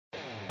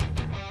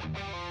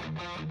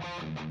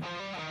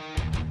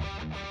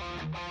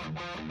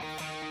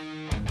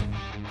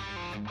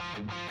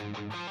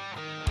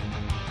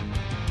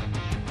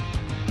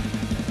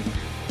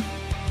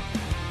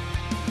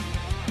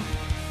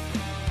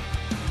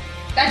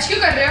Touch क्यों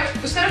कर रहे हो?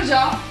 उस तरफ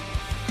जाओ.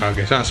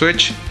 Okay, so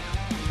switch.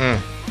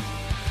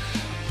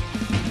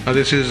 Now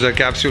this is a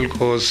capsule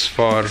course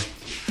for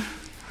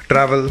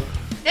travel.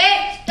 Hey,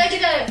 touch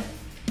it.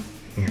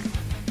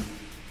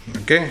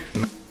 Okay.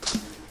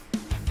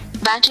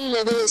 Battery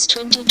level is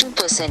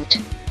 22%.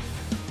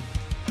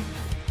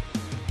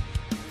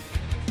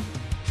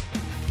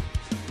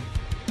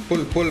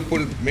 Pull, pull,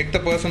 pull. Make the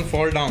person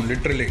fall down,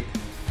 literally.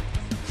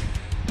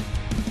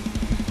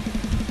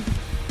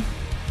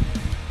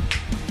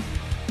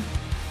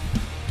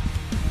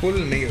 Pull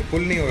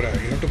नहीं हो रहा है.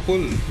 You have to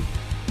pull.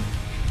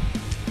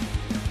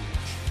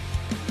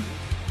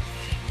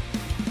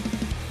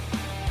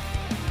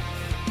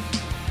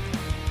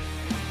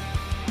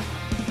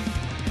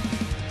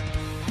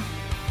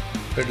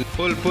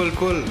 Pull, pull,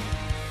 pull.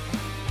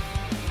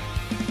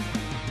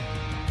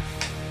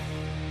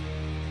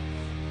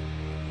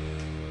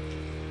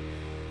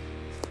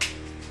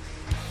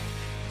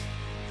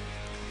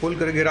 Pull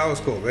कर गिराओ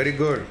उसको. Very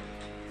good.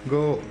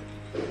 Go.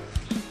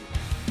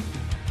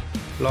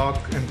 Lock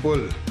and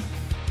pull.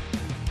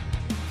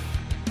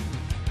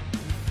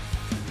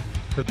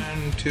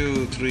 1,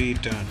 2, 3,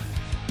 turn.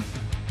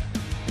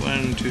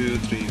 1, 2,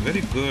 3.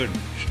 Very good.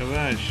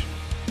 Shabash.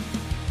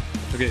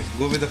 Okay,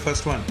 go with the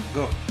first one.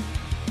 Go.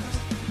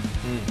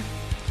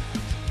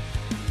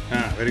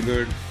 Very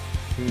good.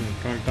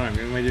 Turn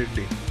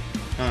immediately.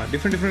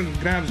 Different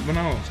grabs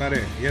banao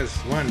sare. Yes.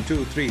 1,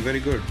 2, 3. Very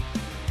good.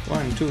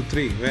 1, 2,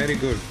 3. Very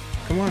good.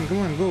 Come on.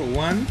 Go.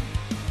 1,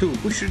 2.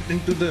 Push it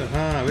into the.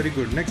 Very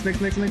good. Next.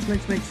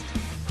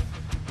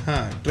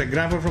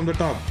 Grab her from the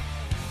top.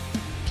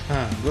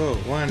 Go.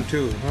 1,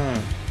 2.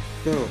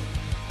 Go.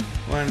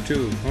 1,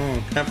 2.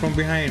 Grab from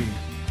behind.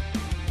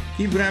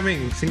 Keep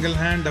grabbing. Single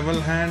hand,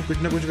 double hand. कुछ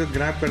ना कुछ का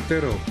grab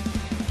करते रहो.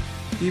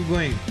 Keep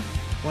going.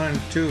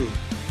 1, 2.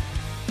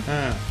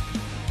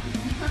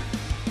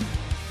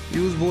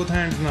 Use both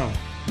hands now.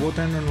 Both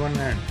hands on one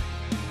hand.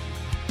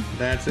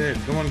 That's it.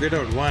 Come on, get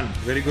out. 1.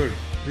 Very good.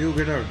 You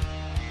get out.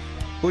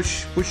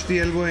 Push the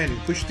elbow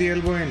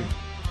in.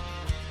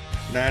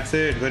 That's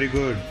it. Very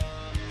good.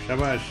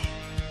 Shabash.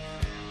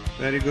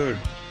 Very good.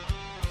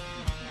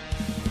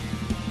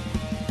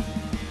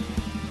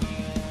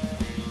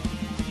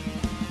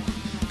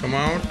 Come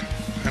out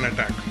and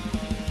attack.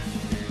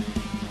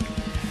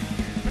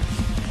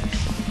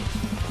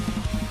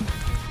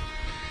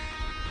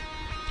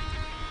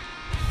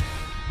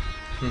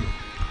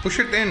 Push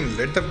it in.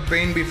 Let the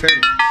pain be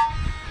felt.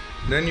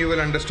 Then you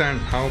will understand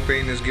how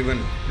pain is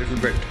given little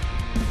bit.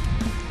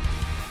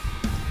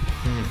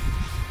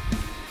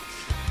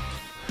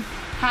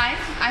 Hi,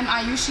 I'm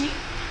Arushi.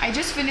 I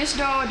just finished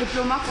a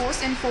diploma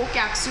course in 4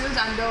 capsules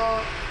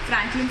under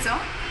Franklin sir.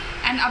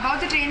 And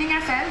about the training, I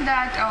felt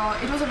that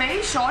it was a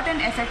very short and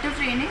effective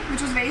training,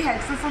 which was very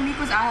helpful for me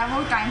because I have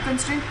a time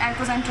constraint and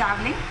because I'm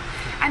traveling.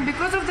 And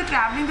because of the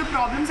traveling, the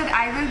problems that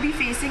I will be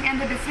facing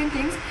and the different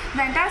things,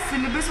 the entire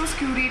syllabus was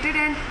curated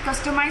and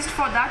customized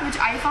for that, which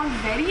I found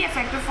very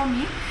effective for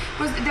me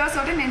because there are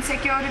certain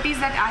insecurities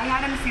that I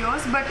had and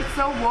fears, but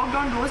sir worked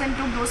on those and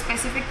took those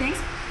specific things,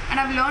 and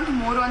I've learned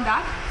more on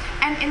that.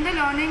 And in the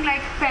learning,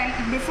 like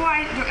before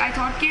I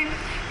thought that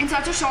in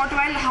such a short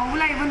while, how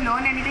will I even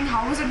learn anything?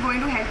 How is it going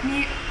to help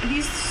me,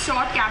 these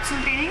short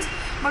capsule trainings?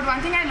 But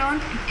one thing I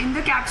learned in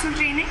the capsule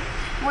training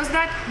was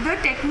that the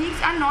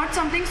techniques are not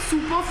something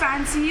super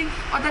fancy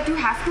or that you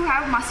have to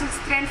have muscle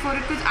strength for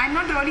it, because I'm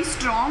not really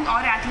strong or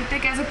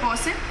athletic as a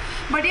person,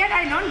 but yet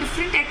I learned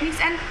different techniques,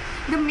 and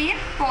the main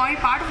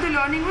part of the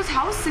learning was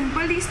how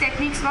simple these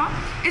techniques were.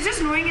 It's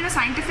just knowing in a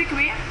scientific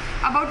way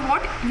about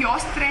what your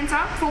strengths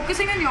are,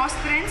 focusing on your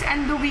strengths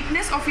and the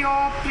weakness of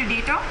your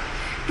predator,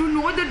 to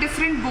know the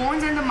different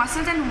bones and the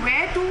muscles and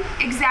where to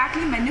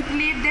exactly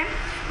manipulate them,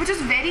 which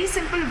is very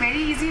simple,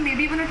 very easy.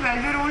 Maybe even a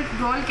 12-year-old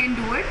girl can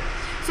do it.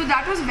 So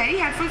that was very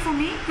helpful for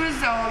me because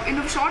in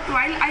a short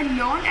while I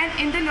learned, and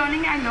in the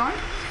learning I learned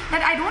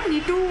that I don't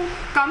need to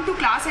come to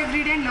class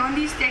every day and learn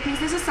these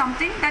techniques. This is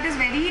something that is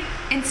very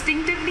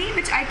instinctively,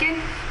 which I can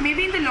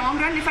maybe in the long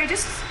run, if I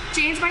just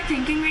change my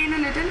thinking way in a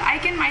little, I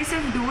can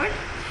myself do it.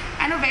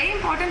 And a very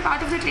important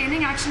part of the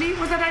training actually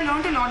was that I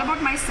learned a lot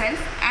about myself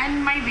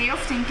and my way of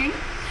thinking,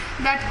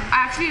 that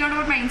I actually learned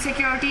about my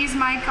insecurities,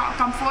 my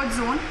comfort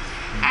zone,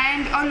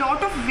 and a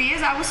lot of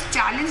ways I was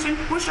challenged and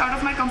pushed out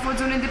of my comfort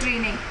zone in the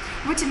training,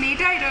 which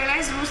later I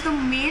realized was the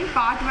main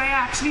part where I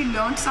actually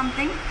learned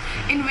something,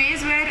 in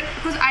ways where,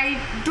 because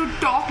to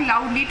talk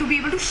loudly, to be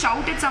able to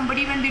shout at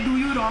somebody when they do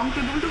you wrong, to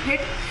be able to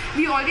hit.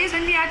 We always,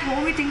 when we are at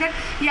home, we think that,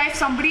 yeah, if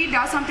somebody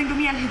does something to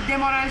me, I'll hit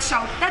them or I'll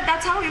shout.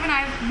 That's how even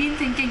I've been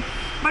thinking.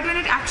 But when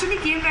it actually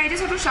came where I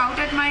just had to shout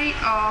at my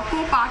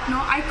co-partner,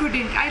 I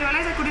couldn't. I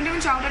realized I couldn't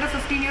even shout at a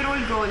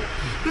 15-year-old girl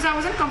because I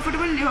wasn't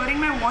comfortable hearing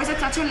my voice at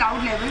such a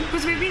loud level,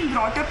 because we've been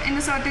brought up in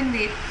a certain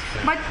way.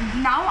 But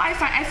now I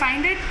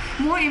find it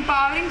more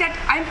empowering that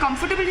I'm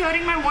comfortable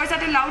hearing my voice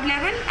at a loud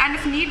level, and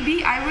if need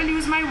be, I will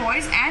use my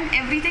voice and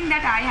everything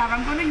that I have.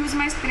 I'm going to use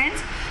my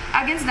strengths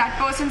against that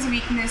person's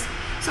weakness.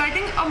 So I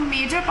think a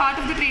major part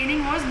of the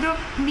training was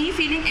me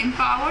feeling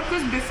empowered,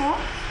 because before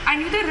I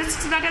knew the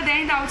risks that are there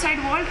in the outside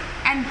world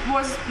and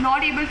was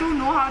not able to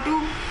know how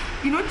to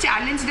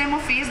challenge them or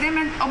face them,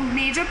 and a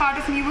major part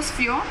of me was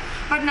fear.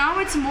 But now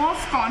it's more of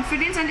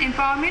confidence and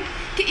empowerment.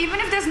 Even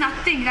if there's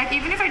nothing, like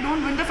even if I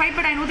don't win the fight,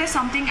 but I know there's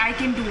something I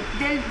can do.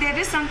 There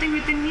is something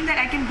within me that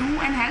I can do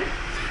and help.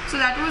 So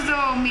that was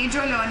the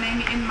major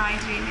learning in my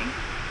training.